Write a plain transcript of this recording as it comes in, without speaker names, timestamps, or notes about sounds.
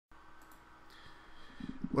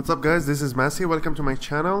What's up guys, this is Masi. Welcome to my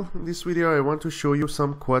channel. In this video I want to show you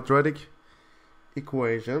some quadratic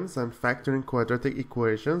equations and factoring quadratic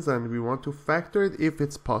equations, and we want to factor it if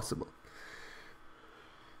it's possible.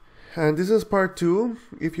 And this is part 2.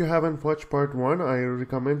 If you haven't watched part 1, I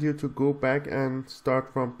recommend you to go back and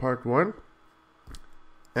start from part 1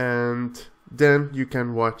 and then you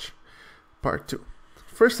can watch part 2.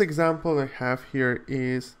 First example I have here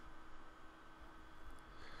is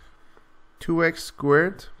 2x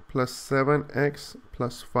squared plus 7x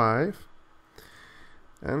plus 5.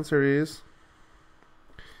 Answer is,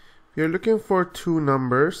 we are looking for two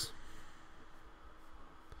numbers.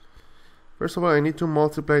 First of all, I need to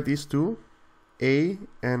multiply these two, a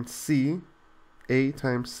and c. A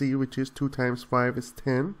times c, which is 2 times 5 is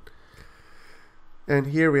 10. And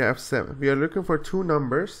here we have 7. We are looking for two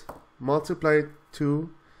numbers, multiply to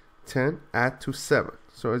 10, add to 7.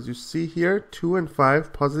 So as you see here, 2 and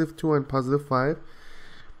 5, positive 2 and positive 5,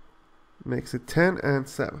 makes it 10 and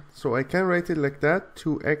 7. So I can write it like that,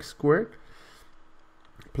 2x squared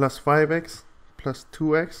plus 5x plus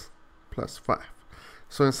 2x plus 5.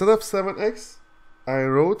 So instead of 7x, I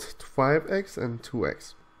wrote 5x and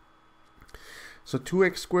 2x. So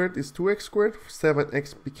 2x squared is 2x squared,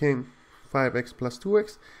 7x became 5x plus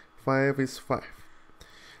 2x, 5 is 5.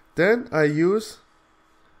 Then I use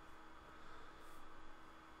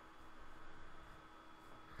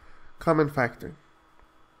common factor.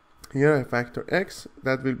 Here I factor x,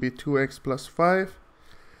 that will be 2x plus 5.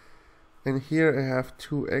 And here I have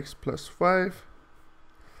 2x plus 5.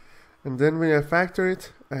 And then when I factor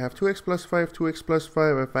it, I have 2x plus 5, 2x plus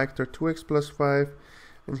 5, I factor 2x plus 5.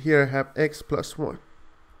 And here I have x plus 1.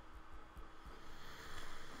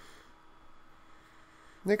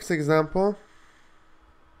 Next example,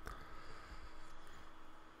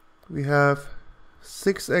 we have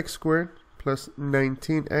 6x squared plus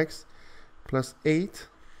 19x plus 8.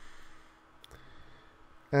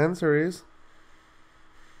 Answer is,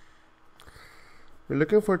 we're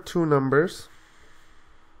looking for two numbers.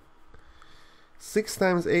 6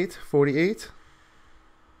 times 8, 48.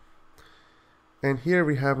 And here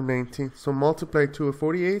we have 19. So multiply 2 of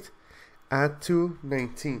 48, add to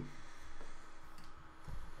 19.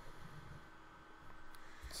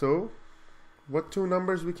 So what two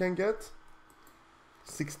numbers we can get?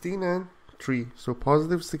 16 and 3. So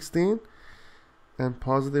positive 16 and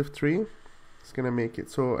positive 3 is going to make it.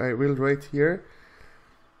 So I will write here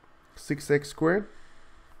 6x squared.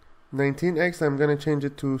 19x, I'm going to change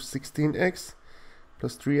it to 16x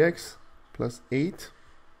plus 3x plus 8.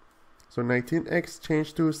 So 19x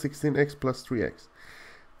changed to 16x plus 3x.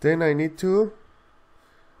 Then I need to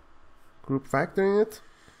group factoring it.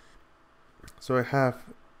 So I have,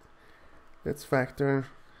 let's factor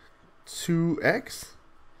 2x.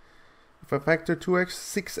 If I factor 2x,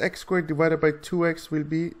 6x squared divided by 2x will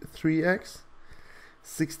be 3x.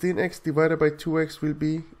 16x divided by 2x will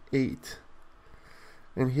be 8.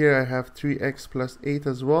 And here I have 3x plus 8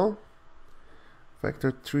 as well.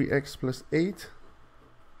 Factor 3x plus 8.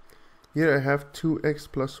 Here I have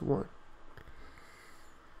 2x plus 1.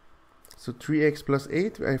 So 3x plus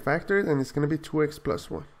 8, I factor it, and it's going to be 2x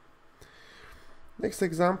plus 1. Next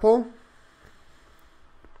example,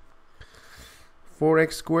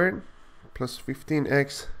 4x squared plus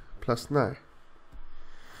 15x plus 9.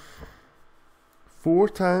 4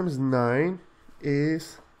 times 9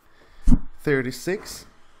 is 36.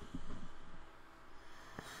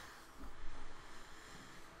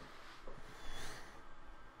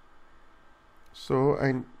 So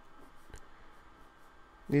I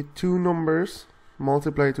need two numbers,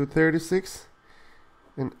 multiply to 36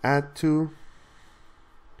 and add to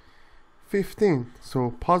 15.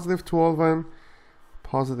 So positive 12 and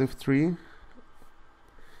positive 3.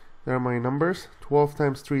 There are my numbers. 12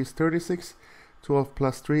 times 3 is 36. 12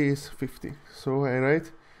 plus 3 is 50. So I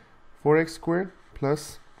write 4x squared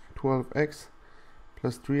plus 12x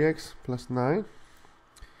plus 3x plus 9.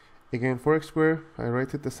 Again 4x squared, I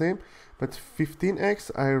write it the same. But 15x,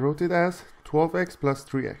 I wrote it as 12x plus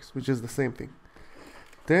 3x, which is the same thing.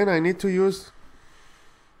 Then I need to use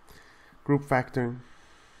group factoring.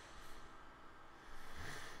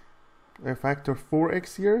 I factor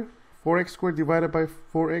 4x here. 4x squared divided by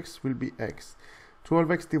 4x will be x.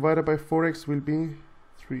 12x divided by 4x will be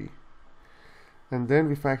 3. And then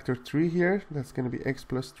we factor 3 here. That's going to be x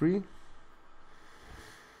plus 3.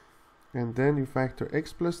 And then you factor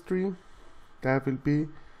x plus 3. That will be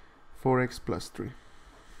 4x plus 3.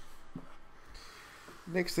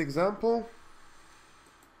 Next example.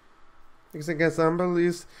 Next example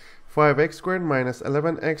is 5x squared minus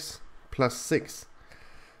 11x plus 6.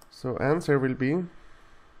 So answer will be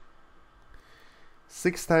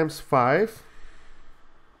 6 times 5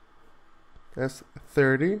 That's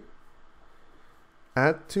 30.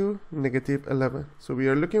 Add to negative 11. So we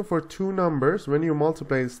are looking for two numbers. When you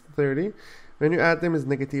multiply is 30. When you add them is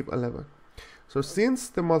negative 11. So since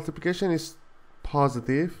the multiplication is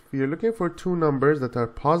positive, we are looking for two numbers that are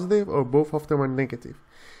positive or both of them are negative.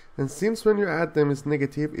 And since when you add them is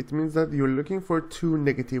negative, it means that you're looking for two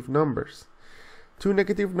negative numbers. Two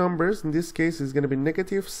negative numbers in this case is going to be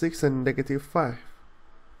negative 6 and negative 5.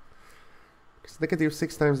 Because negative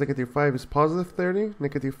 6 times negative 5 is positive 30.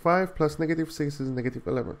 Negative 5 plus negative 6 is negative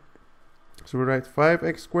 11. So we write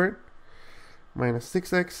 5x squared minus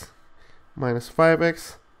 6x minus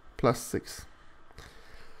 5x plus 6.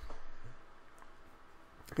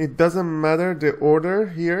 It doesn't matter the order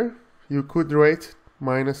here. You could write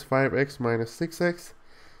minus 5x minus 6x.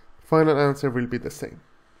 Final answer will be the same.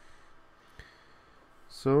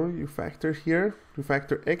 So you factor here, you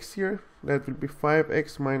factor x here, that will be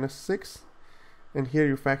 5x minus 6. And here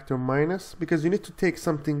you factor minus, because you need to take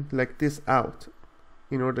something like this out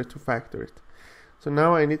in order to factor it. So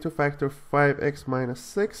now I need to factor 5x minus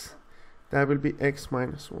 6. That will be x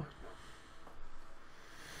minus 1.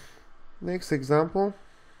 Next example.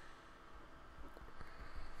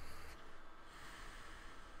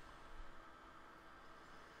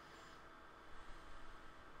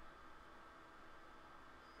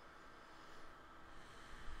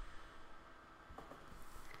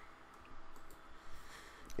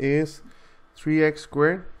 Is 3x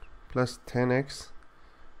squared plus 10x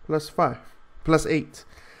plus 5 plus 8.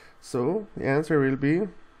 So the answer will be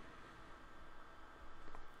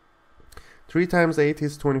 3 times 8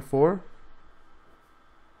 is 24.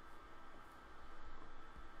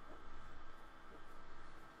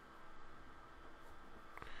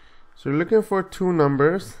 So you're looking for two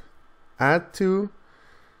numbers. Add to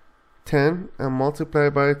 10 and multiply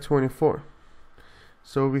by 24.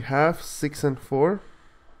 So we have 6 and 4.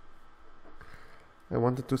 I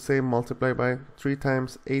wanted to say multiply by 3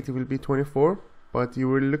 times 8 will be 24, but you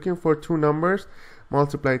were looking for two numbers,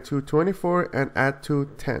 multiply to 24 and add to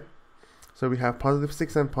 10. So we have positive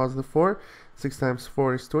 6 and positive 4. 6 times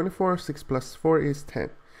 4 is 24, 6 plus 4 is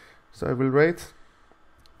 10. So I will write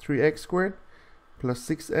 3x squared plus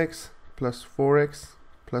 6x plus 4x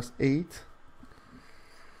plus 8.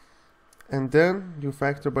 And then you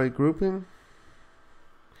factor by grouping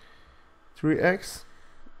 3x,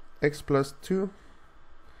 x plus 2,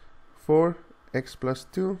 4, x plus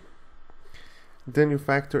 2, then you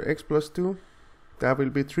factor x plus 2, that will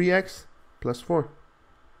be 3x plus 4.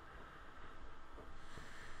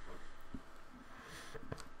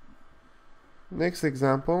 Next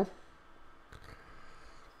example.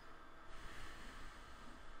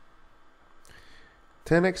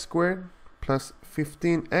 (10x squared plus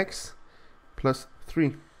 15x plus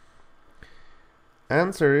 3).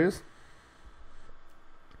 Answer is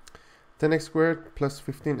 10x squared plus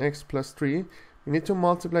 15x plus 3. We need to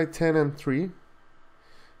multiply 10 and 3.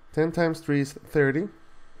 10 times 3 is 30.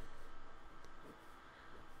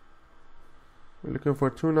 We're looking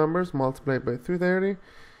for two numbers, multiply by 330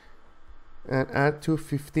 and add to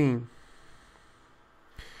 15.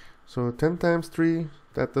 So 10 times 3,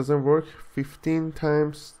 that doesn't work. 15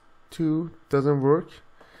 times 2 doesn't work.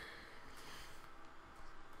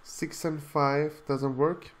 6 and 5 doesn't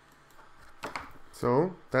work.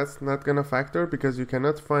 So that's not gonna factor because you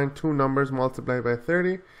cannot find two numbers multiplied by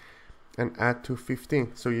 30 and add to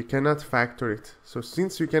 15. So you cannot factor it. So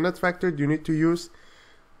since you cannot factor it, you need to use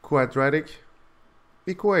quadratic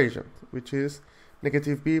equation, which is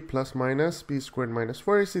negative b plus minus b squared minus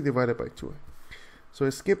 4ac divided by 2a. So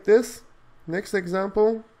skip this. Next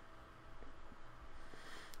example.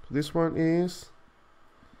 This one is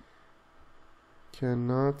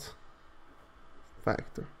cannot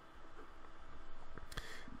factor.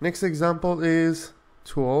 Next example is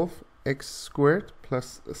 12x squared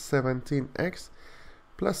plus 17x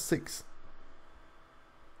plus 6.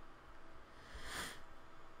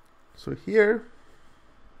 So here,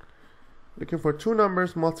 looking for two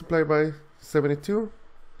numbers, multiply by 72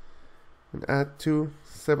 and add to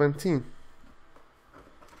 17.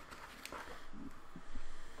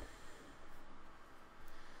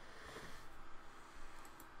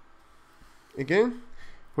 Again,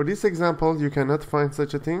 for this example, you cannot find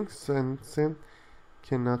such a thing, and then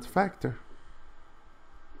cannot factor.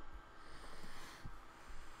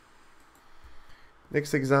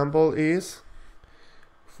 Next example is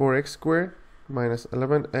 4x squared minus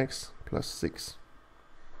 11x plus 6.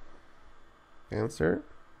 Answer.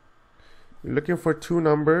 You're looking for two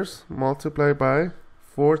numbers, multiply by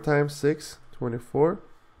 4 times 6, 24,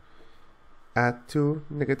 add to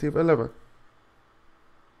negative 11.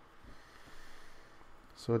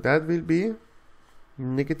 So that will be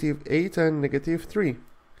negative 8 and negative 3.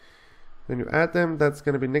 When you add them, that's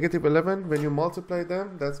going to be negative 11. When you multiply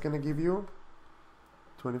them, that's going to give you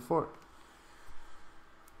 24.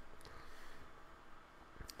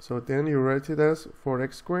 So then you write it as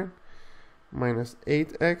 4x squared minus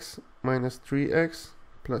 8x minus 3x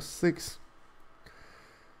plus 6.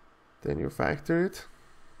 Then you factor it.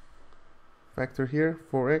 Factor here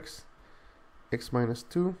 4x, x minus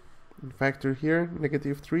 2. And factor here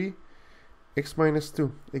negative 3, x minus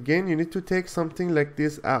 2. Again, you need to take something like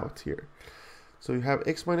this out here. So you have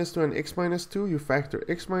x minus 2 and x minus 2. You factor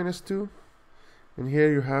x minus 2. And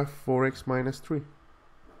here you have 4x minus 3.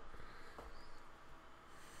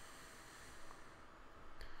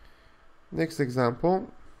 Next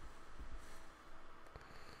example.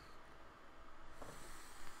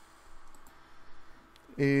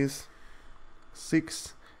 Is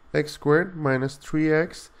 6x squared minus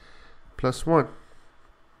 3x plus 1.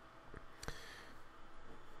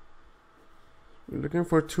 We're looking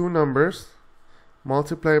for two numbers.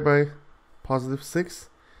 Multiply by positive 6,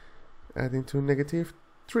 adding to negative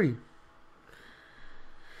 3.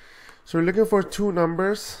 So we're looking for two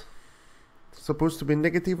numbers, supposed to be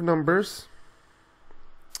negative numbers.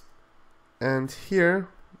 And here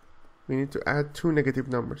we need to add two negative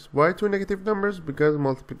numbers. Why two negative numbers? Because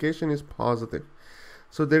multiplication is positive.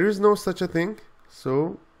 So there is no such a thing.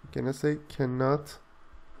 So can I say cannot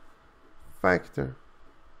factor?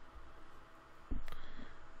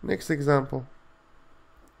 Next example.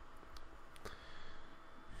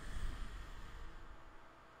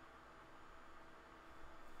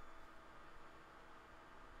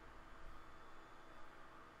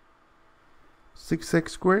 Six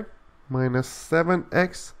x squared minus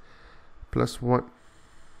 7x plus 1.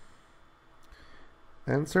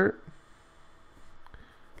 Answer.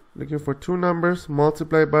 Looking for two numbers,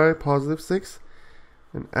 multiply by positive 6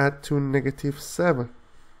 and add to negative 7.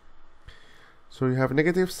 So you have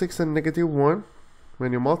negative 6 and negative 1.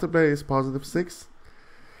 When you multiply is positive 6.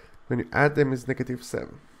 When you add them is negative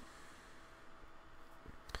 7.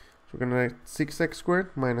 So we're going to write 6x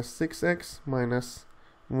squared minus 6x minus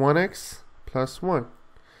 1x plus 1.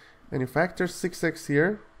 And you factor 6x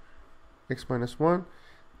here, x minus 1.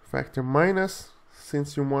 Factor minus,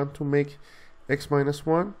 since you want to make x minus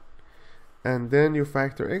 1. And then you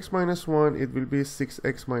factor x minus 1, it will be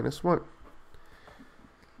 6x minus 1.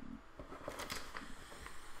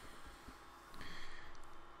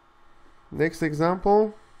 Next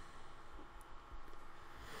example.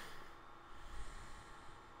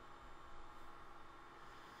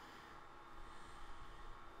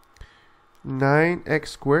 Nine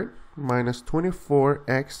x squared minus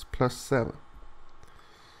 24x plus 7.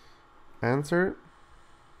 Answer.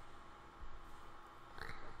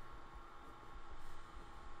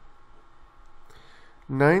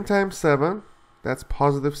 Nine times 7, that's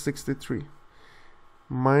positive 63,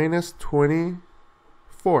 minus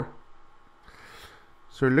 24.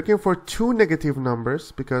 So you're looking for two negative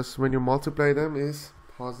numbers because when you multiply them is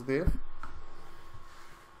positive.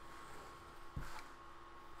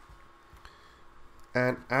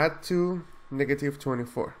 And add to negative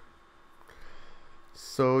 24.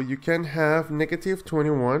 So you can have negative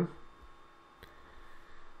 21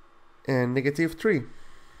 and negative 3.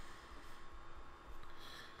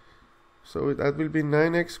 So that will be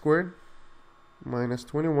 9x squared minus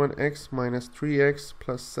 21x minus 3x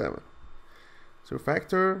plus 7. So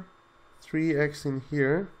factor 3x in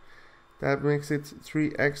here. That makes it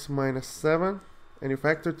 3x minus 7. And you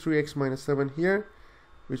factor 3x minus 7 here,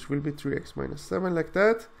 which will be 3x minus 7 like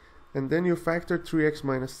that. And then you factor 3x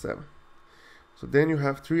minus 7. So then you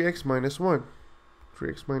have 3x minus 1.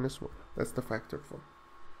 3x minus 1. That's the factor form.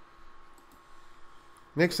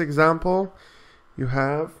 Next example, you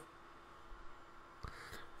have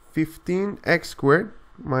 15x squared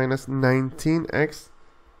minus 19x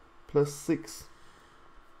plus 6.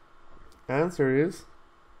 Answer is,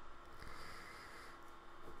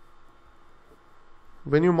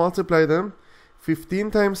 when you multiply them,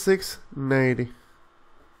 15 times 6, 90.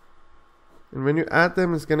 And when you add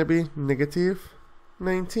them, it's going to be negative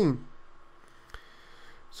 19.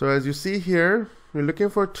 So as you see here, we're looking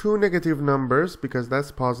for two negative numbers because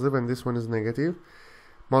that's positive and this one is negative.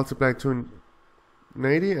 Multiply to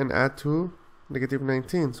 90 and add to negative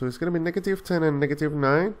 19. So it's going to be negative 10 and negative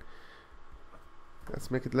 9. Let's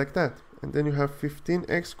make it like that. And then you have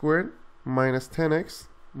 15x squared minus 10x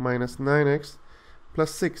minus 9x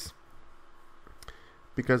plus 6.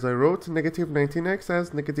 Because I wrote negative 19x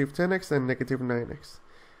as negative 10x and negative 9x.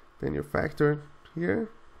 Then you factor here.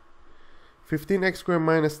 15x squared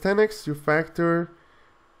minus 10x, you factor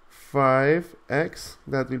 5x.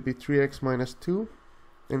 That will be 3x minus 2.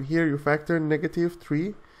 and here you factor negative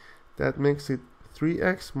 3, that makes it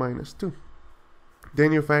 3x minus 2.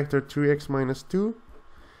 Then you factor 3x minus 2,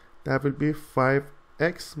 that will be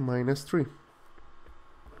 5x minus 3.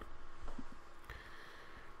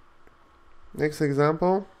 Next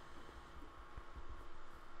example.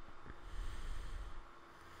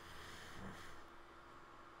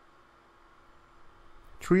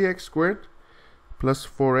 (3x squared plus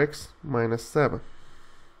 4x minus 7).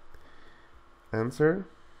 Answer: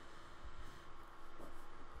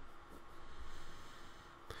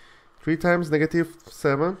 3 times negative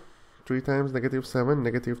 7, 3 times negative 7,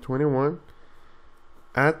 negative 21,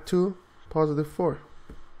 add to positive 4.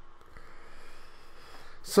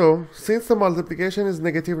 So, since the multiplication is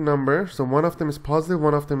negative number, so one of them is positive,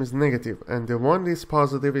 one of them is negative, and the one is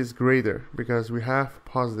positive is greater, because we have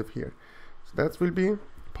positive here. So that will be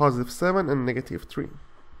positive 7 and negative 3.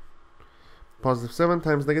 Positive 7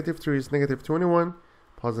 times negative 3 is negative 21.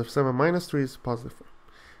 Positive 7 minus 3 is positive 4.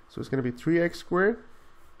 So it's going to be 3x squared.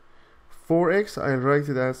 4x, I'll write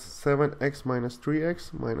it as 7x minus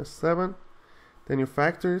 3x minus 7. Then you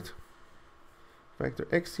factor it. Factor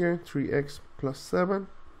x here, 3x plus 7.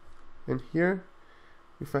 And here,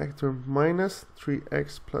 you factor minus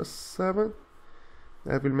 3x plus 7.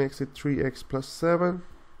 That will make it 3x plus 7,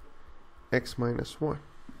 x minus 1.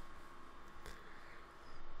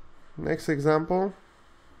 Next example.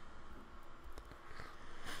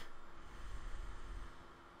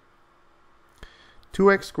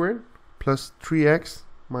 (2x squared plus 3x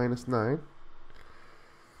minus 9).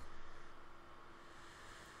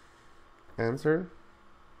 Answer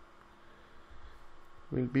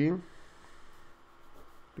will be,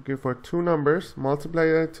 looking for two numbers, multiply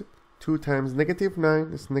that 2 times negative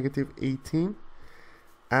 9 is negative 18,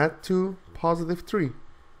 add to positive 3.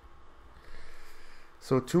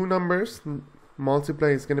 So two numbers multiply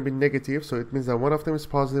is going to be negative, so it means that one of them is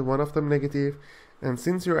positive, one of them negative, and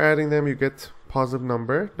since you're adding them you get positive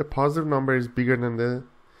number. The positive number is bigger than the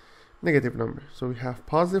negative number, so we have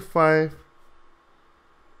positive 5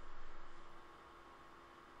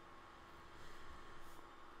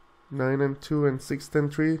 9 and 2 and 6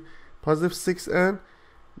 and 3, positive 6 and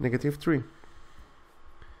negative 3.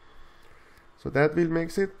 So that will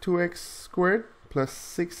make it 2x squared plus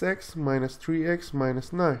 6x minus 3x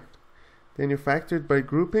minus 9. Then you factor it by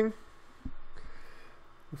grouping.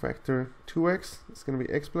 You factor 2x, it's going to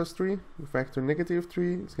be x plus 3. You factor negative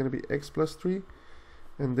 3, it's going to be x plus 3.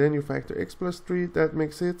 And then you factor x plus 3, that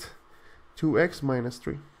makes it 2x minus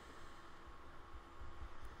 3.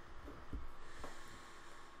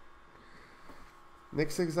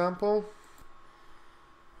 Next example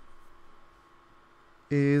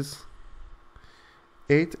is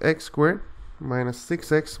 8x squared minus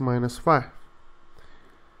 6x minus 5.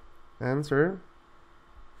 Answer: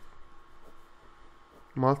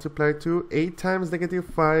 multiply to 8 times negative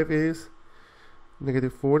 5 is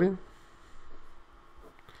negative 40.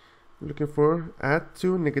 Looking for add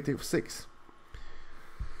to negative 6.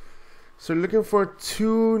 So looking for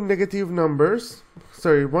two negative numbers,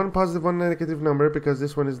 sorry, one positive, one negative number, because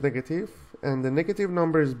this one is negative, and the negative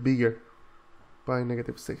number is bigger by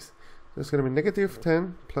negative 6. So it's going to be negative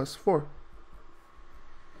 10 plus 4.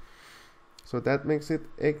 So that makes it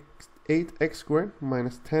 8x squared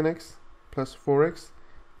minus 10x plus 4x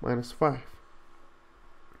minus 5.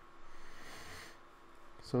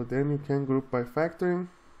 So then you can group by factoring.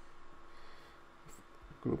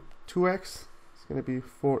 Group 2x. It's going to be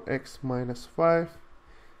 4x minus 5.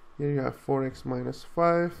 Here you have 4x minus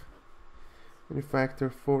 5. And you factor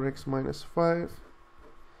 4x minus 5.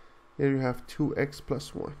 Here you have 2x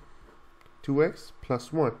plus 1. 2x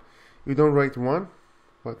plus 1. You don't write 1,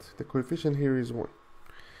 but the coefficient here is 1.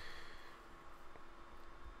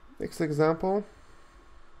 Next example.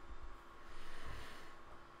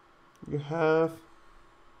 You have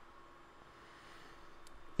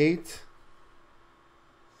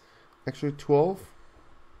 12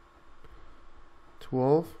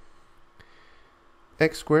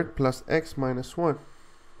 x squared plus x minus 1.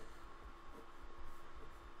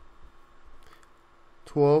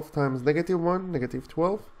 12 times negative 1, negative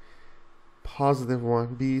 12, positive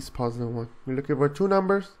 1, b is positive 1. We're looking for two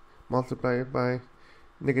numbers, multiply it by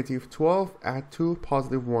negative 12, add to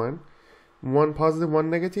positive 1. 1 positive, 1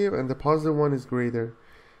 negative, and the positive 1 is greater.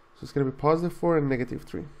 So it's going to be positive 4 and negative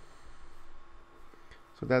 3.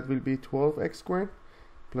 So that will be 12x squared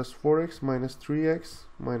plus 4x minus 3x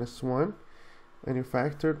minus 1. And you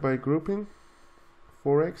factor it by grouping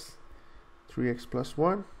 4x, 3x plus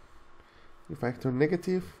 1. You factor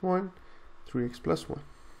negative 1, 3x plus 1.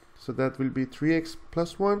 So that will be 3x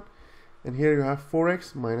plus 1. And here you have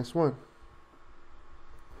 4x minus 1.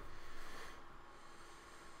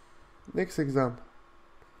 Next example.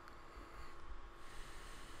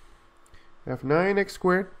 We have 9x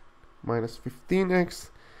squared minus 15x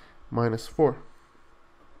minus 4.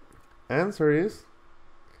 Answer is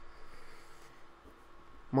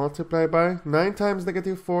multiply by 9 times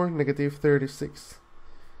negative 4, negative 36.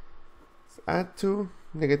 Let's add to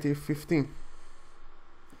negative 15.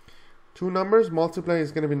 Two numbers, multiply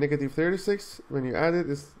is going to be negative 36. When you add it,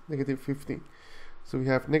 it's negative 15. So we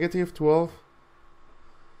have negative 12,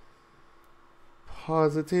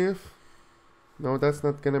 positive. No, that's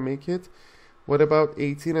not going to make it. What about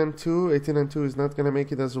 18 and 2? 18 and 2 is not going to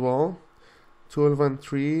make it as well. 12 and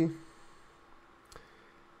 3.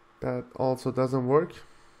 That also doesn't work,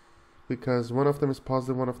 because one of them is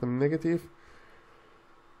positive, one of them negative.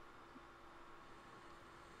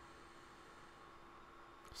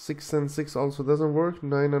 Six and 6 also doesn't work.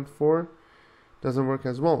 9 and 4 doesn't work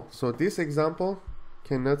as well. So this example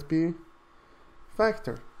cannot be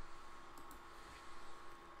factored.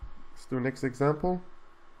 Let's do next example.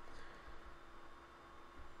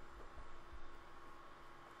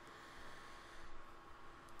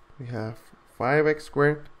 We have 5x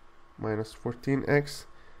squared minus 14x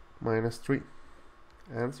minus 3.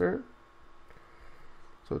 Answer.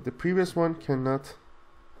 So the previous one cannot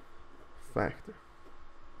factor.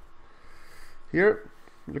 Here,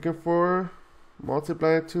 looking for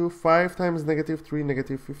multiply to 5 times negative 3,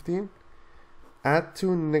 negative 15. Add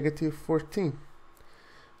to negative 14.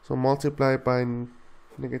 So multiply by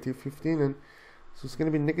negative 15, and so it's going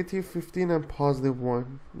to be negative 15 and positive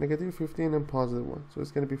 1. Negative 15 and positive 1. So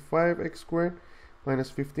it's going to be 5x squared minus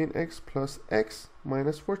 15x plus x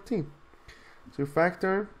minus 14. So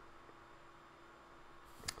factor,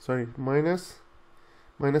 sorry, minus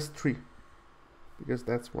 3, because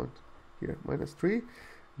that's 1. Here, minus 3,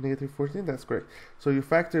 negative 14, that's correct. So you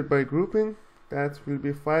factored by grouping, that will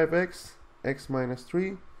be 5x, x minus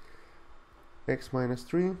 3, x minus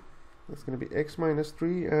 3, that's going to be x minus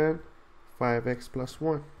 3, and 5x plus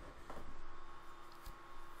 1.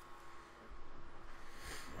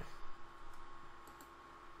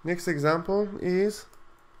 Next example is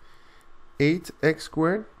 8x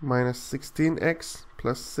squared minus 16x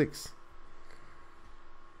plus 6.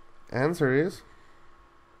 Answer is,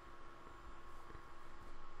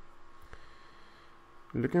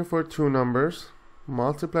 looking for two numbers,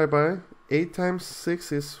 multiply by 8 times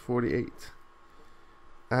 6 is 48.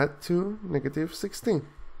 Add to negative 16.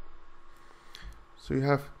 So you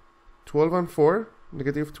have 12 and 4,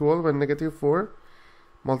 negative 12 and negative 4.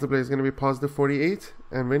 Multiply is going to be positive 48,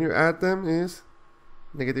 and when you add them is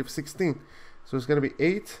negative 16. So it's going to be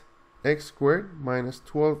 8x squared minus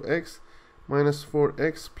 12x minus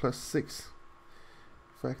 4x plus 6.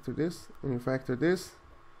 Factor this, and you factor this.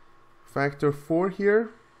 Factor 4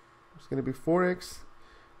 here, it's going to be 4x,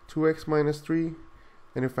 2x minus 3,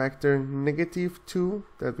 and you factor negative 2,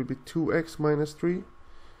 that will be 2x minus 3.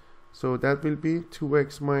 So that will be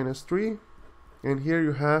 2x minus 3, and here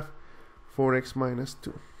you have 4x minus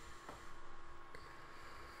 2.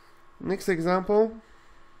 Next example,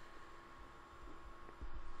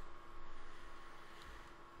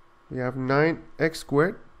 we have 9x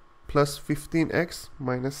squared plus 15x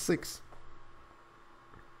minus 6.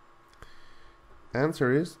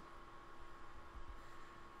 Answer is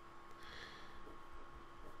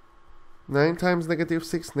 9 times negative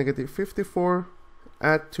 6, negative 54,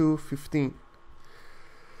 add to 15.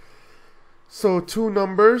 So two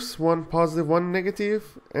numbers, one positive, one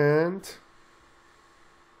negative, and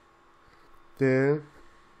the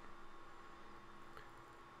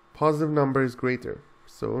positive number is greater.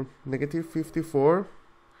 So negative 54,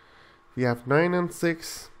 we have 9 and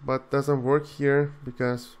 6, but doesn't work here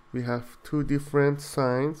because we have two different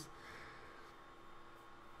signs.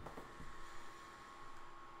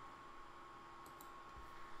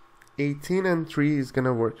 (18) and 3 is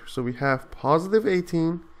gonna work. So we have positive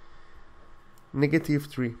 18, negative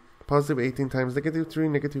 3. Positive 18 times negative 3,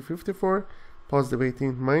 negative 54. Positive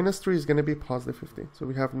 18 minus 3 is gonna be positive 15. So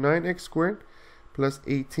we have 9x squared plus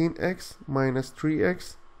 18x minus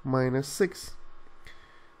 3x minus 6.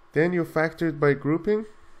 Then you factor it by grouping.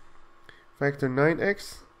 Factor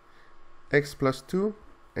 9x, x plus 2,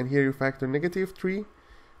 and here you factor negative 3,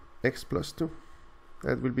 x plus 2.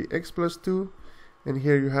 That will be x plus 2, and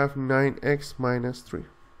here you have 9x minus 3.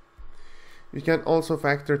 You can also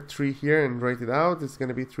factor 3 here and write it out. It's going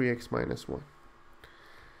to be 3x minus 1.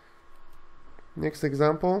 Next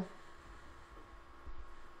example,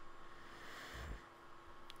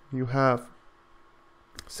 you have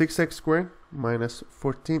 6x squared minus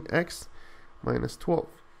 14x minus 12.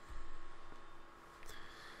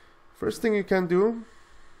 First thing you can do,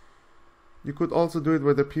 You could also do it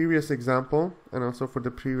with the previous example and also for the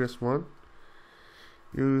previous one.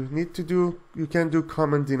 You can do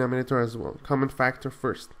common denominator as well, common factor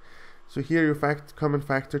first. So here your common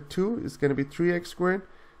factor 2 is going to be 3x squared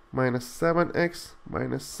minus 7x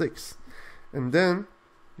minus 6. And then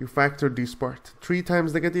you factor this part. 3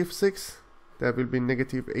 times negative 6, that will be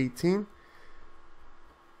negative 18.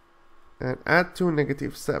 And add to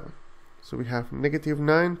negative 7. So we have negative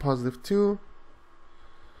 9, positive 2.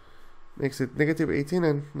 Makes it negative 18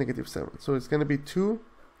 and negative 7. So it's going to be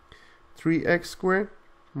 3x squared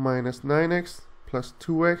minus 9x plus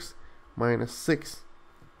 2x minus 6.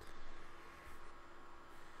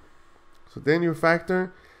 So then you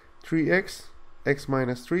factor 3x, x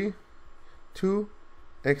minus 3, 2,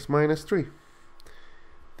 x minus 3.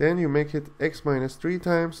 Then you make it x minus 3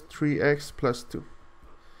 times 3x plus 2.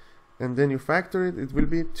 And then you factor it, it will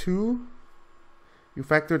be 2. You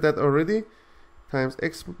factored that already, times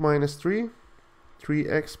x minus 3,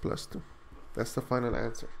 3x plus 2. That's the final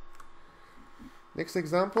answer. Next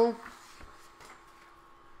example.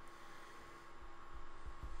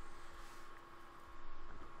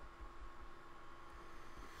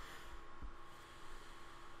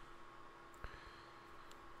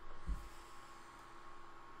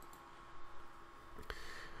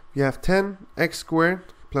 We have 10x squared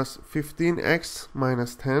plus 15x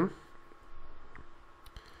minus 10.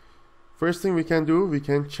 First thing we can do, we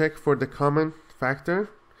can check for the common factor.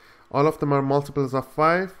 All of them are multiples of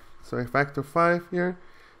 5. So I factor 5 here.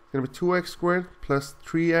 It's going to be 2x squared plus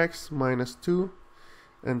 3x minus 2.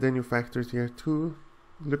 And then you factor it here 2.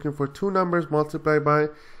 Looking for two numbers, multiply by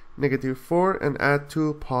negative 4 and add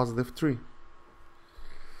to positive 3.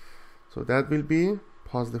 So that will be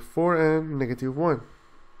positive 4 and negative 1.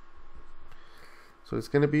 So it's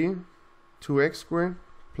going to be 2x squared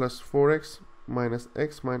plus 4x minus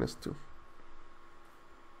x minus 2.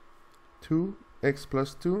 2x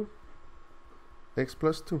plus 2, x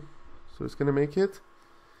plus 2. So it's going to make it,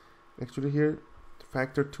 actually here,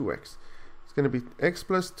 factor 2x. It's going to be x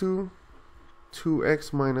plus 2,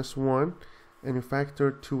 2x minus 1, and you factor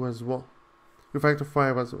 2 as well. You factor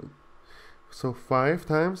 5 as well. So 5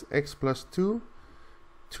 times x plus 2,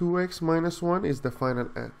 2x minus 1 is the final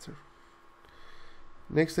answer.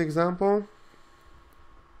 Next example.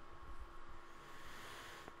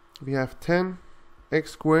 We have 10x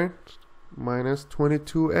squared minus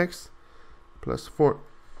 22x plus 4.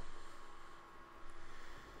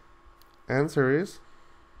 Answer is,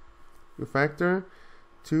 you factor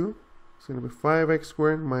 2, it's going to be 5x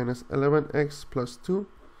squared minus 11x plus 2.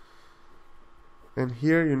 And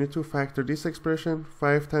here you need to factor this expression,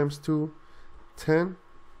 5 times 2, 10,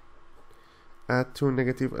 add to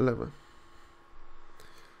negative 11.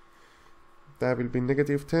 That will be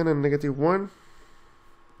negative 10 and negative 1.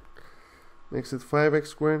 Makes it 5x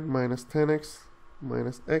squared minus 10x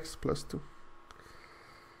minus x plus 2.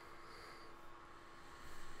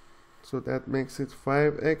 So that makes it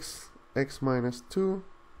 5x, x minus 2,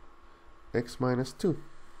 x minus 2.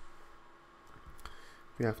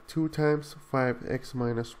 We have 2 times 5x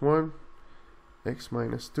minus 1, x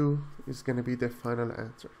minus 2 is going to be the final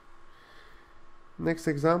answer. Next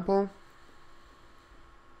example.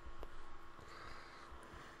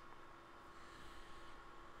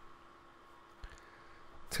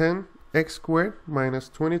 x squared minus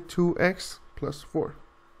 22x plus 4.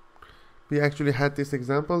 We actually had this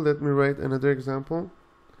example. Let me write another example.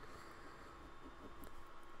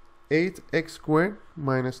 8x squared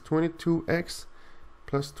minus 22x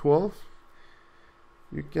plus 12.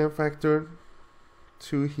 You can factor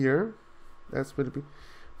 2 here. That's going to be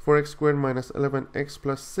 4x squared minus 11x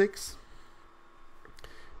plus 6.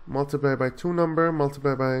 Multiply by 2 number,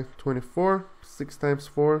 multiply by 24. 6 times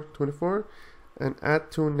 4, 24. And add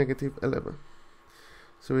to negative 11.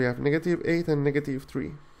 So we have negative 8 and negative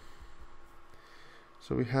 3.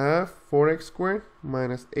 So we have 4x squared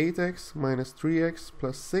minus 8x minus 3x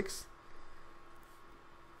plus 6.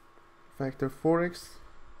 Factor 4x,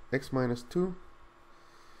 x minus 2,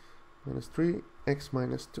 minus 3, x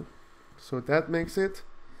minus 2. So that makes it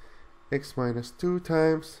x minus 2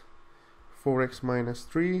 times 4x minus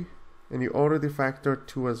 3. And you already factored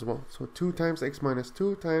 2 as well. So 2 times x minus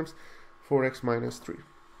 2 times 4x minus 3.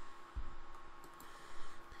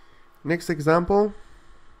 Next example.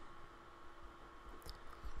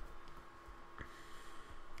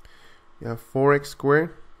 You have 4x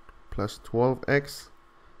squared plus 12x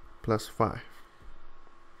plus 5.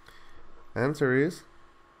 Answer is,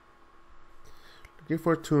 looking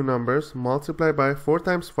for two numbers, multiply by 4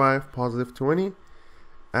 times 5, positive 20,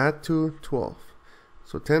 add to 12.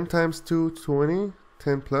 So 10 times 2, 20,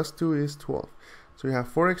 10 plus 2 is 12. So you have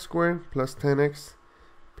 4x squared plus 10x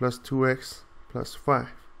plus 2x plus 5.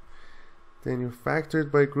 Then you factor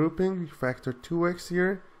it by grouping. You factor 2x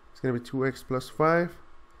here. It's going to be 2x plus 5,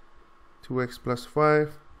 2x plus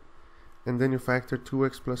 5, and then you factor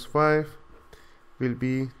 2x plus 5 will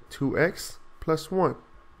be 2x plus 1.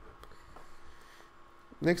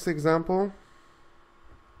 Next example,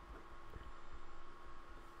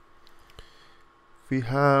 we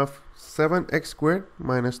have 7x squared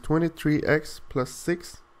minus 23x plus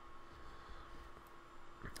 6.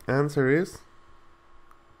 Answer is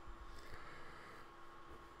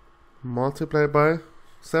multiply by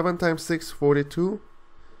 7 times 6, 42.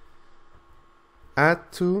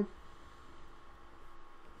 Add 2,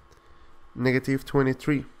 negative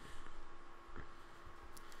 23.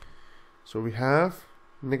 So we have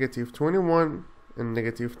negative 21 and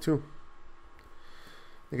negative 2.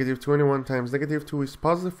 Negative 21 times negative 2 is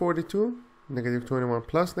positive 42. Negative 21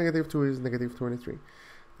 plus negative 2 is negative 23.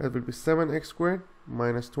 That will be 7x squared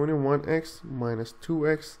minus 21x minus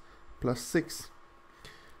 2x plus 6.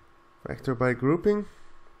 Factor by grouping.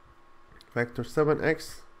 Factor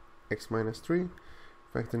 7x, x minus 3.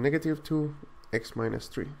 Factor negative 2, x minus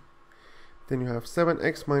 3. Then you have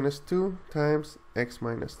 7x minus 2 times x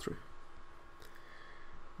minus 3.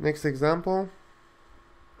 Next example.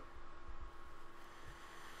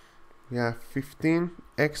 We have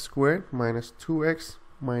 15x squared minus 2x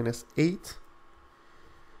minus 8.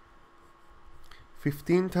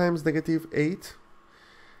 15 times negative 8.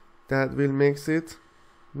 That will make it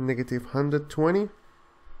negative 120.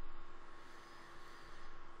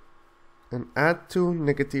 And add to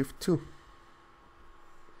negative 2.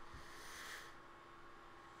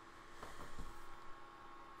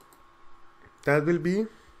 That will be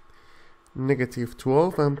negative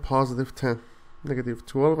 12 and positive 10. Negative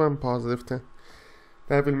 12 and positive 10.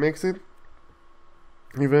 That will make it,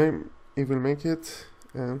 it will make it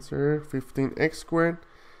answer 15x squared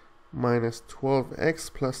minus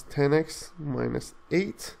 12x plus 10x minus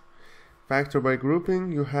 8. Factor by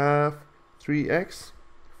grouping, you have 3x,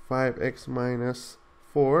 5x minus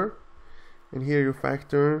 4, and here you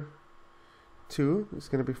factor 2. It's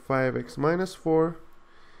going to be 5x minus 4.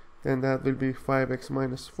 Then that will be 5x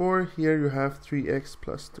minus 4. Here you have 3x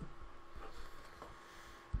plus 2.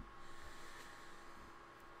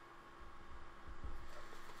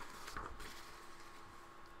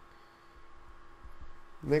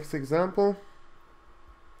 Next example.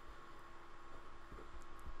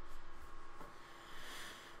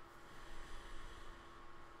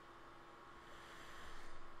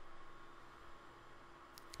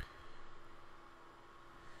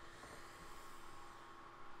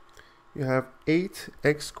 You have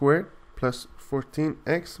 8x squared plus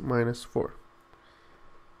 14x minus 4.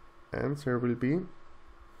 Answer will be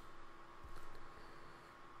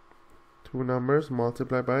two numbers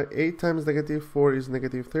multiplied by 8 times negative 4 is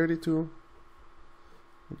negative 32.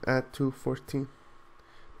 And add to 14.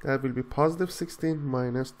 That will be positive 16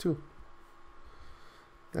 minus 2.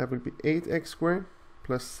 That will be 8x squared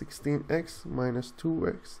plus 16x minus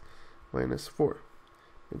 2x minus 4.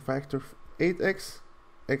 And factor 8x,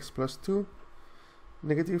 x plus 2,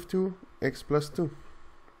 negative 2, x plus 2.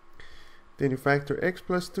 Then you factor x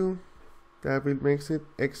plus 2, that will make it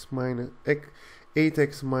x minus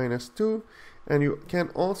 8x minus 2, and you can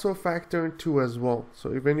also factor 2 as well.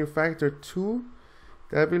 So when you factor 2,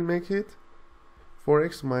 that will make it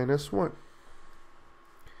 4x minus 1.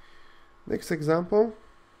 Next example,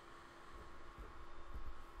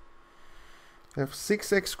 I have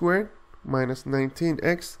 6x squared minus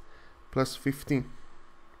 19x plus 15.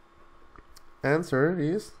 Answer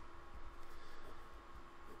is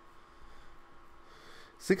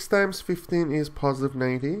 6 times 15 is positive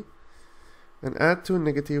 90, and add to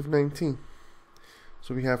negative 19.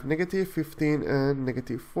 So we have negative 15 and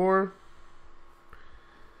negative 4.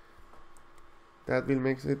 That will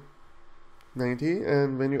make it 90,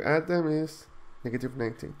 and when you add them is negative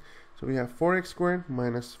 19. So we have 4x squared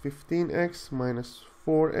minus 15x minus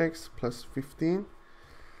 4x plus 15.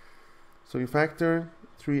 So you factor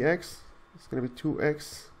 3x. It's going to be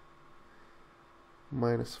 2x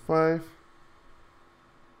minus 5,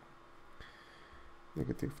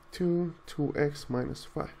 negative 2, 2x minus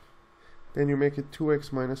 5. Then you make it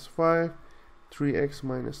 2x minus 5, 3x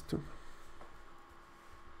minus 2.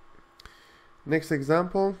 Next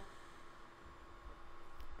example,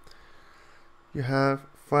 you have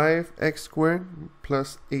 5x squared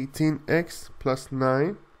plus 18x plus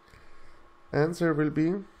 9. Answer will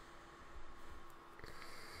be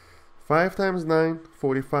 5 times 9,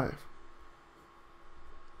 45.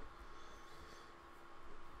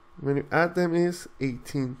 When you add them is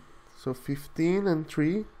 18. So 15 and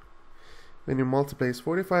 3 When you multiply is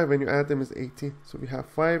 45, when you add them is 80. So we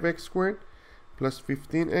have 5x squared plus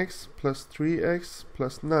 15x plus 3x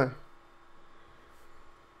plus 9.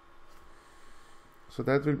 So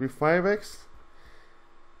that will be 5x,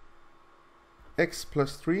 x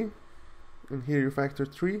plus 3, and here you factor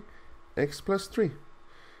 3, x plus 3.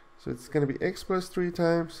 So it's going to be x plus 3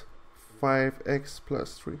 times 5x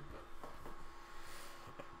plus 3.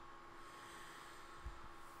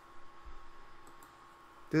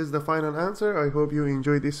 This is the final answer. I hope you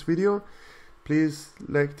enjoyed this video. Please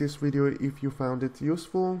like this video if you found it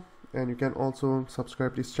useful, and you can also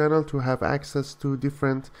subscribe to this channel to have access to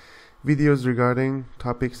different videos regarding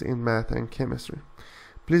topics in math and chemistry.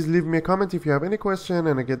 Please leave me a comment if you have any question,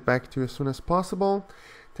 and I'll get back to you as soon as possible.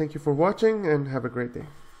 Thank you for watching and have a great day.